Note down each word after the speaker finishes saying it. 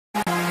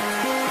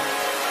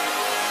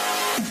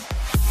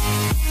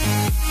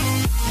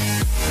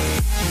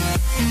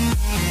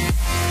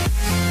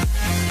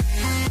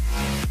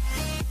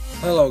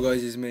Hello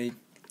guys, it's me,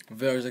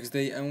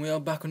 VerisXD, and we are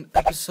back on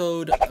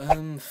episode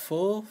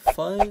 4,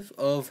 5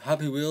 of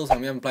Happy Wheels, and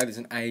we haven't played this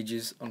in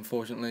ages,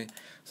 unfortunately.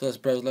 So let's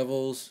browse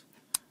levels.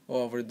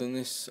 Oh, I've already done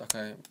this.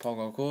 Okay,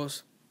 Pogo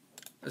course.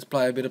 Let's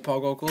play a bit of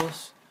Pogo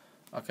course.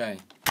 Okay,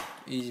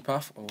 easy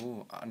path.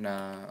 Oh,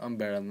 nah, I'm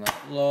better than that.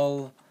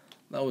 Lol,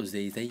 that was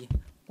easy.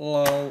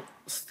 Lol,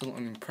 still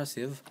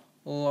unimpressive.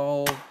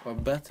 Lol, we're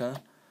better.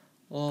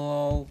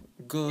 Lol,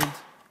 good.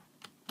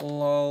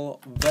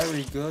 Lol,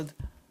 very good.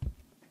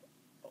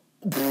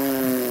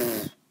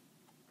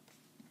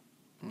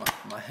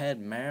 My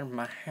head, man,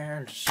 my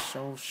hair is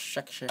so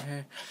sexy.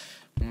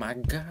 My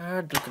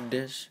God, look at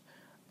this.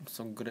 I'm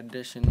so good at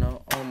this, you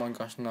know. Oh my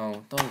gosh,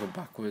 no, don't go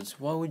backwards.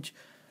 Why would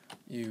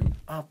you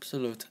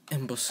absolute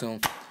imbecile? You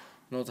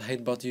know what I hate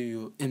about you,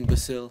 you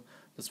imbecile.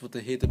 That's what I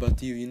hate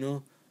about you, you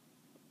know.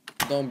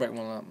 Don't break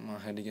my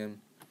head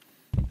again.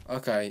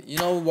 Okay, you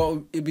know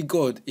what? It'd be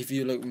good if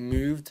you like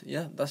moved.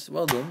 Yeah, that's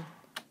well done.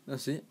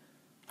 That's it.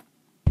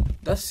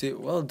 That's it,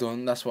 well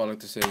done, that's what I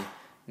like to see.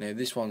 Now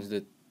this one's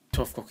the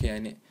tough cookie,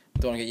 ain't it?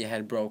 Don't want to get your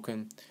head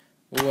broken.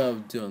 Well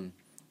done.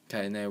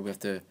 Okay, now we have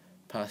to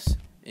pass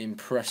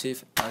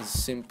impressive, as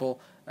simple,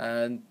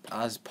 and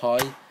as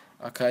pie.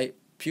 Okay,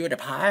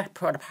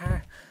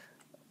 PewDiePie.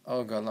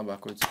 Oh god, not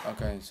backwards.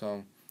 Okay,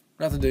 so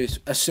we have to do this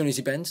as soon as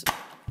he bends.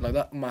 Like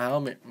that, my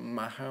helmet.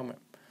 My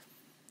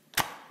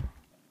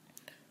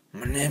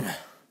name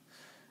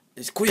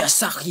is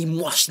Kuyasaki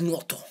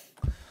Mashimoto.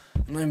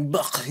 I'm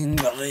back in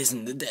the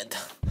Raising the Dead.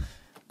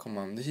 Come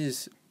on, this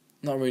is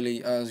not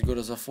really as good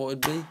as I thought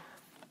it'd be.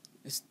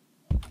 It's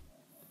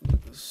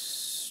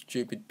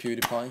stupid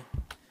PewDiePie.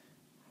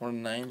 What a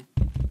name.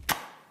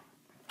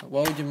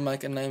 Why would you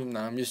make a name?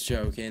 Nah, I'm just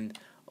joking.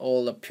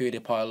 All the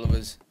PewDiePie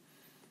lovers.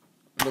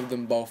 Love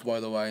them both, by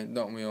the way,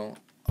 don't we all?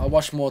 I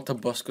watch more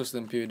Tobuscus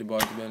than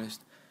PewDiePie, to be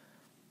honest.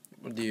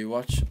 What do you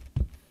watch?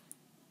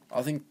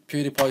 I think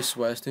PewDiePie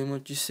swears too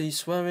much. You see,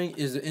 swearing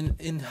is the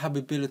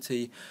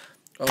inhabitability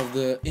of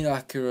the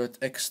inaccurate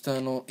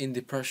external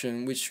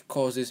depression, which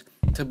causes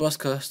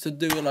Tobuscus to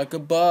do it like a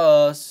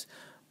boss.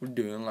 We're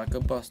doing like a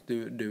boss,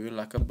 do it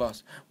like a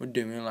boss. We're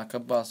doing like a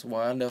boss.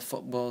 Why are there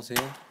footballs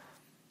here?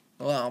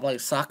 Well, I play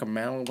soccer,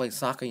 man. I'm gonna play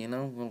soccer, you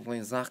know. We're gonna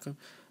play soccer,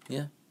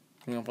 yeah.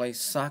 We're gonna play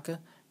soccer.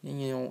 You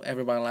know,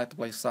 everybody like to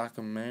play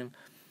soccer, man.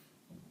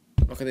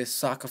 Look at this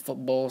soccer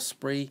football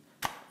spree.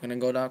 We're gonna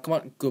go down. Come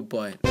on, good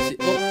boy. That's it.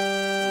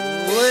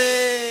 Oh,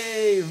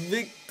 way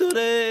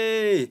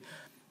victory!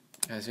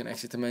 Guys, gonna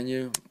exit the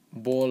menu.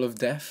 Ball of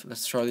death.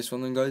 Let's try this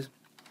one then, guys.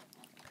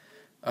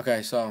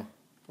 Okay, so,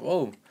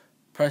 whoa,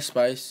 press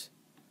space,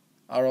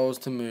 arrows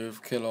to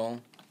move, kill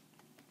all.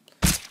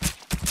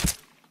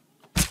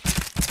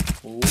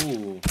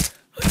 Ooh,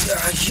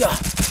 yeah.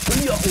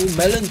 Oh,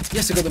 melon.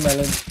 Yes, I got the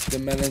melon. The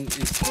melon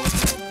is.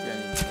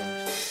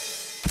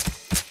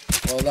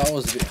 Well, that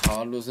was a bit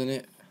hard, wasn't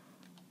it?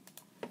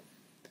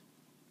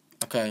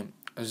 Okay,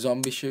 a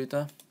zombie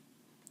shooter.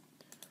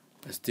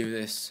 Let's do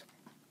this.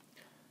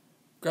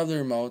 Grab the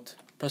remote,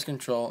 press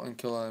control, and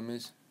kill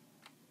enemies.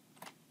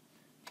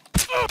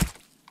 Okay,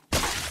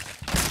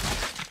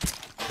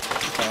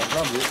 I'll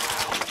grab it.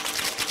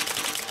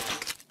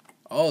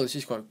 Oh, this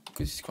is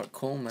quite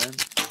cool, man.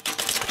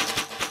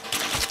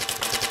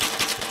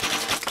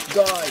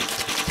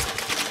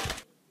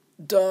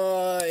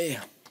 Die!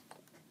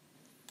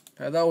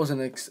 That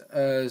wasn't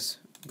as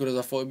good as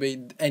I thought it'd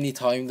be.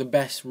 Anytime, the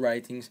best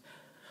ratings.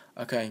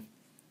 Okay.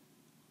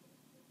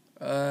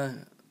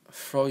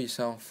 Throw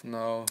yourself.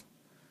 No.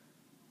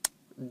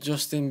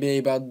 Justin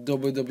Bieber,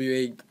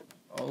 WWE.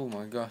 Oh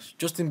my gosh.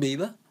 Justin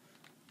Bieber?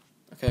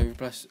 Okay, we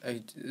press a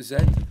Z.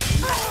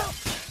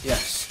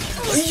 Yes.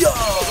 Yeah!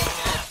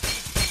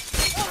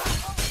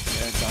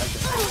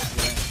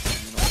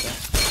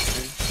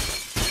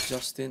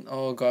 Justin.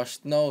 Oh gosh.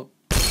 No.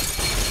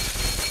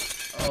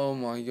 Oh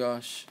my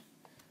gosh.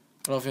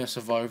 I don't think I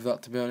survived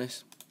that, to be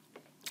honest.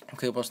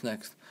 Okay, what's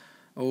next?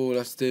 Oh,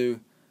 let's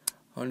do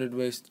 100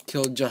 ways to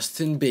kill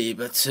Justin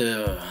Bieber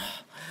too.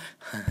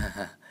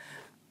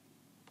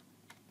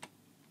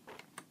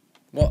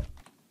 What?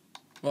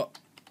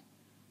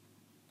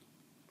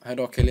 How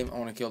do I kill him? I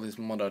want to kill this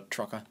mother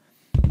trucker.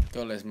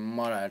 Kill this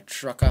mother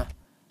trucker.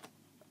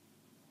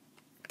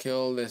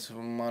 Kill this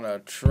mother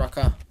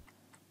trucker.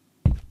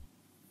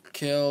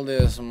 Kill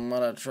this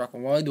mother trucker.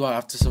 Why do I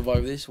have to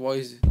survive this? Why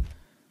is it?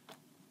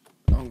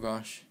 Oh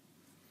gosh.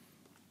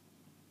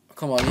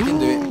 Come on, you can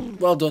do it.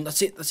 Well done.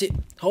 That's it.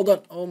 Hold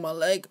on. Oh, my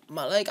leg.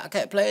 I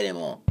can't play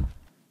anymore.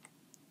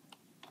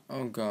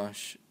 Oh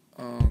gosh.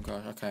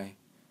 Okay.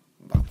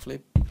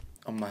 Backflip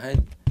on my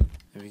head.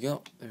 There we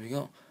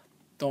go.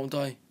 Don't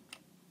die.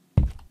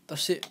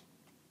 That's it.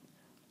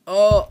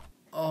 Oh,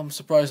 I'm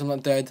surprised I'm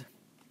not dead.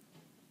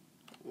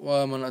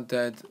 Why am I not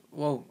dead?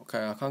 Whoa.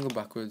 Okay, I can't go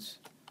backwards.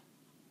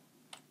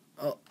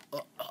 Oh.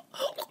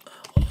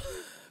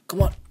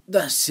 Come on.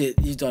 That's it.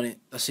 You've done it.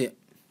 That's it.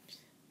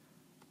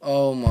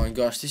 Oh my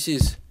gosh. This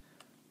is.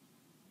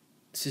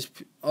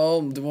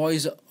 Oh, why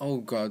is it? Oh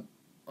god.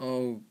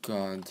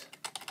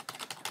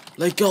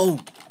 Let go.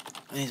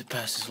 I need to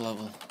pass this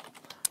level.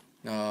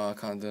 No, I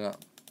can't do that.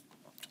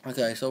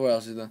 Okay, so where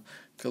else is there?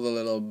 Kill the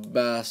little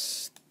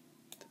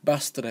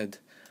bastard.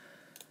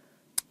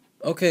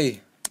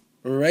 Okay,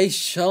 race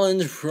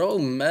challenge pro,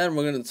 man.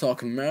 We're gonna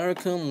talk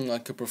American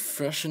like a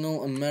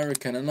professional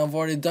American, and I've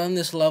already done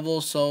this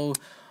level, so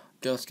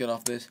let's get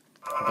off this.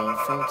 Ball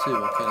 2.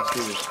 Okay, let's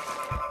do this.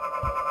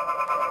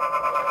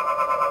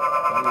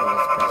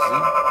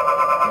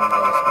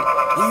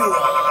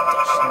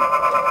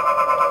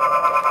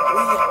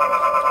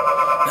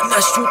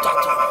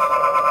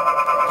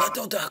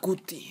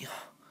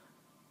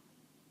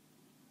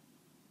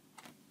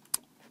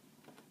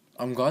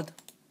 I'm God.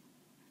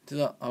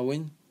 Did I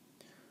win?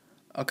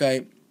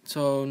 Okay,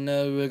 so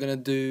now we're gonna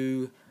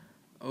do.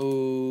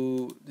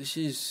 Oh,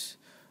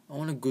 I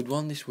want a good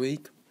one this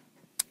week.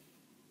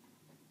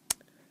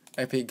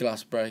 Epic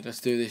glass break. Let's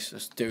do this.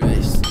 Let's do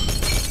this.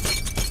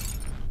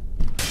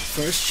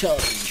 First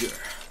challenger.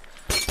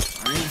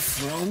 I'm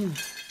from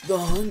the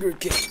Hunger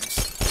Games.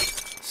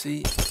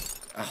 See,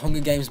 a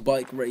Hunger Games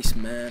bike race,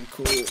 man.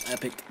 Cool,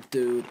 epic,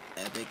 dude,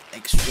 epic,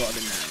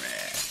 extraordinary.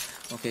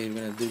 Okay,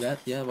 we're gonna do that.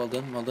 Yeah, well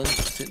done, well done.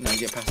 That's it. Now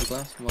get past the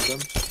glass. Well done.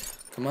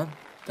 Come on,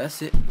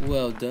 that's it.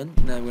 Well done.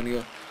 Now we're gonna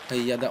go. Hey,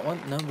 yeah, that one.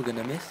 No, we're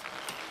gonna miss.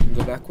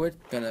 Go backward.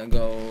 Gonna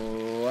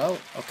go out.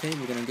 Okay,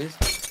 we're gonna get.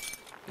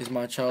 Is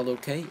my child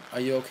okay?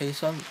 Are you okay,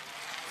 son?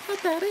 Hi,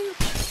 Daddy.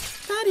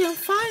 Daddy, I'm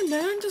fine,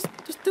 man. Just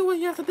do what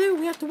you have to do.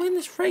 We have to win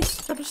this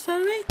race.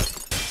 Understand me?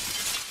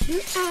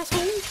 You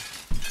asshole.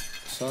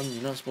 Son,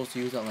 you're not supposed to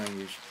use that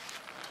language.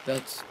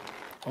 That's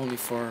only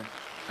for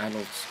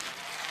adults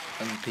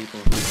and people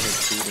who take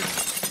feeding.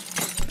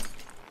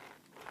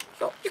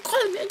 You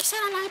calling me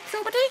sound like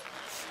somebody?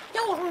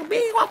 Yo, I'm gonna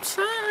beat you up,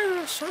 son.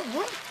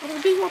 What? I'm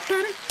gonna beat you up,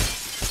 Daddy.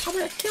 I'm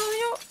gonna kill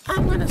you.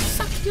 I'm gonna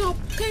suck your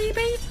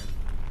baby.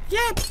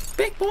 Yeah,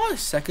 big boy.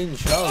 Second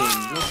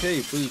challenge. Okay,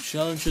 3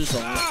 challenges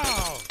on.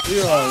 We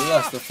are on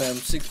Last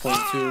FM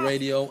 6.2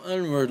 radio,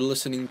 and we're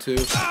listening to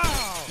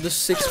the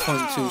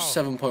 6.2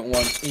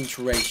 7.1 inch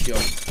ratio.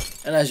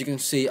 And as you can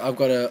see, I've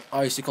got a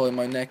icicle in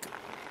my neck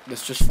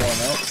that's just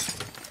fallen out.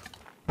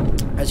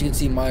 As you can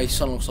see, my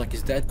son looks like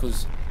he's dead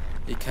because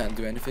he can't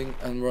do anything.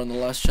 And we're on the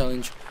last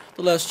challenge.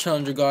 The last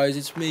challenger, guys,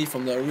 it's me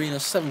from the Arena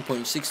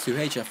 7.62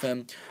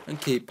 HFM, and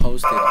keep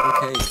posted.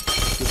 Okay,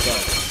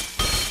 goodbye.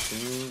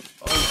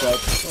 Oh god,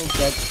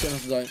 try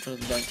not to die.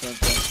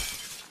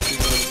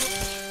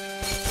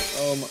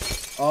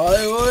 I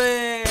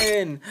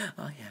win! I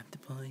have the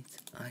points.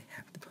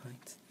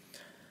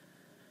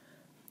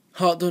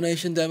 Heart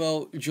donation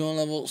demo, join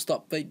level,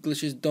 stop fake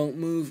glitches, don't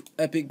move,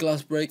 epic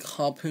glass break,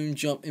 harpoon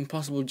jump,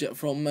 impossible jet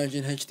from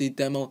Imagine HD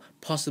demo,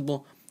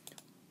 possible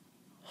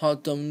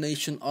heart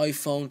donation,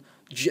 iPhone,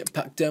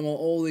 jetpack demo,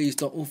 all these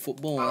don't. Oh,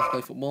 football, let's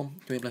play football.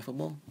 Can we play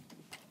football?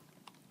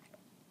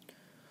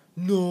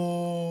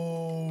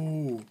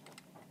 No!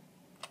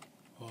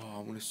 Oh,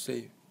 I'm gonna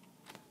save.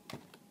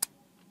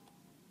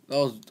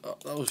 That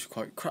was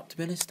quite crap, to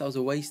be honest. That was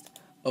a waste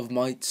of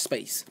my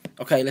space.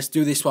 Okay, let's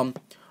do this one.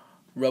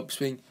 Rope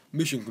swing.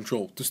 Mission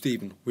control to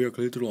Steven. We are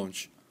clear to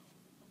launch.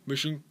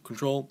 Mission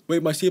control.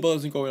 Wait, my seatbelt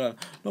isn't going on.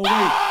 No, wait.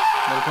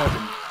 No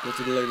problem. What's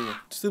the delay?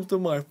 Still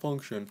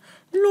malfunction.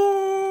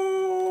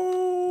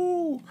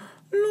 No,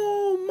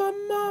 my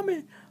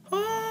mommy.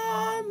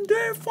 I'm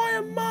there for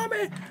you,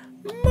 mommy.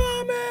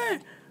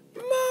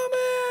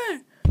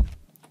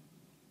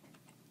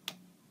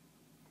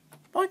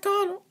 My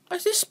God,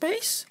 is this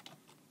space?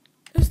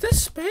 Is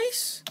this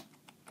space?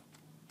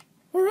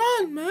 We're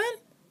on, man.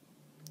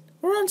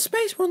 We're on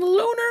space. We're on the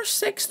Lunar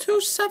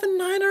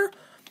 6279er,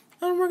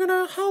 and we're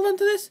gonna hold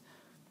into this.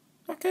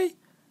 Okay.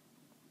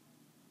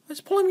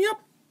 It's pulling me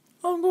up.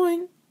 I'm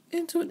going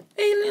into an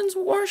alien's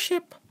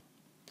warship.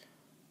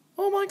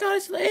 Oh my God,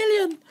 it's an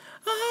alien.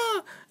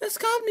 Ah, it's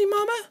got me,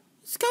 Mama.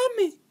 It's got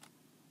me.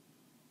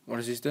 What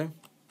does this do?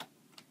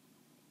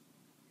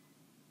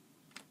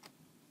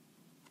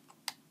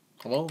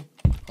 Hello?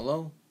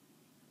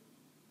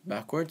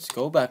 Backwards?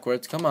 Go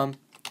backwards. Come on,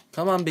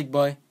 big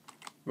boy.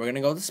 We're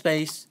gonna go to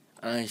space,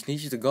 and I just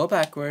need you to go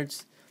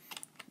backwards,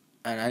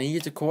 and I need you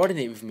to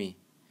coordinate with me.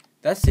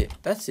 That's it.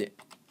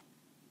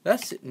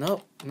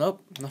 Nope,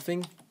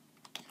 nothing.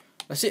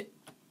 That's it.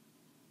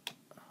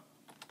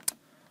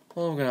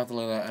 Oh, we're gonna have to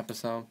look at that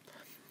episode.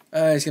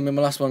 It's gonna be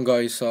my last one,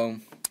 guys, so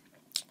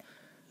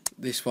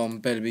this one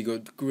better be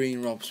good.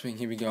 Green rope swing,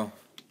 here we go.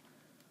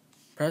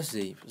 Press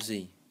Z.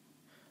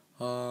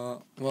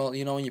 Well,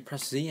 you know when you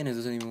press Z and it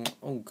doesn't even.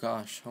 Oh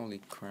gosh,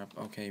 holy crap.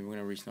 Okay, we're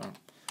gonna restart.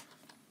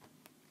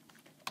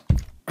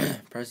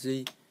 Press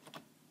Z.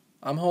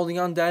 I'm holding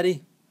on,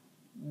 Daddy.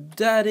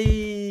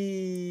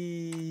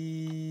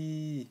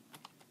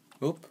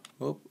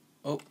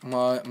 Oh,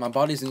 my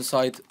body's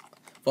inside.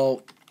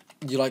 Well,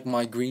 do you like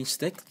my green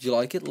stick? Do you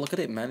like it? Look at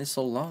it, man. It's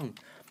so long.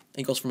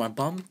 It goes from my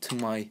bum to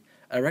my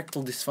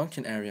erectile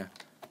dysfunction area.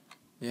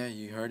 Yeah,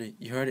 you heard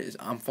it.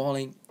 I'm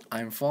falling.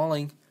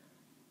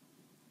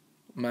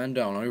 Man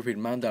down. I repeat,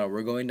 man down.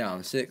 We're going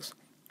down. 6,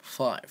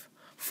 5,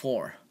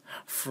 4,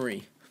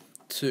 3,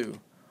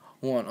 2,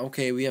 1.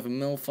 Okay, we have a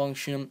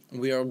malfunction.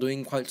 We are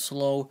doing quite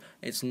slow.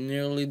 It's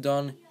nearly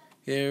done.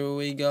 Here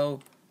we go.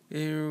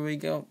 Here we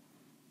go.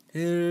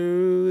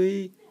 Here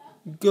we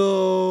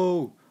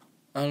go.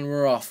 And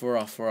we're off. We're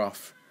off. We're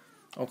off.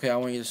 Okay, I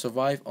want you to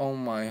survive. Oh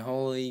my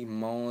holy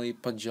moly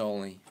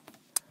pajoli.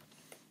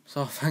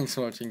 So thanks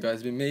for watching, guys.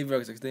 It's been me,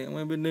 Verox16, and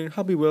we've been doing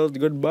Happy World.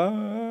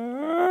 Goodbye.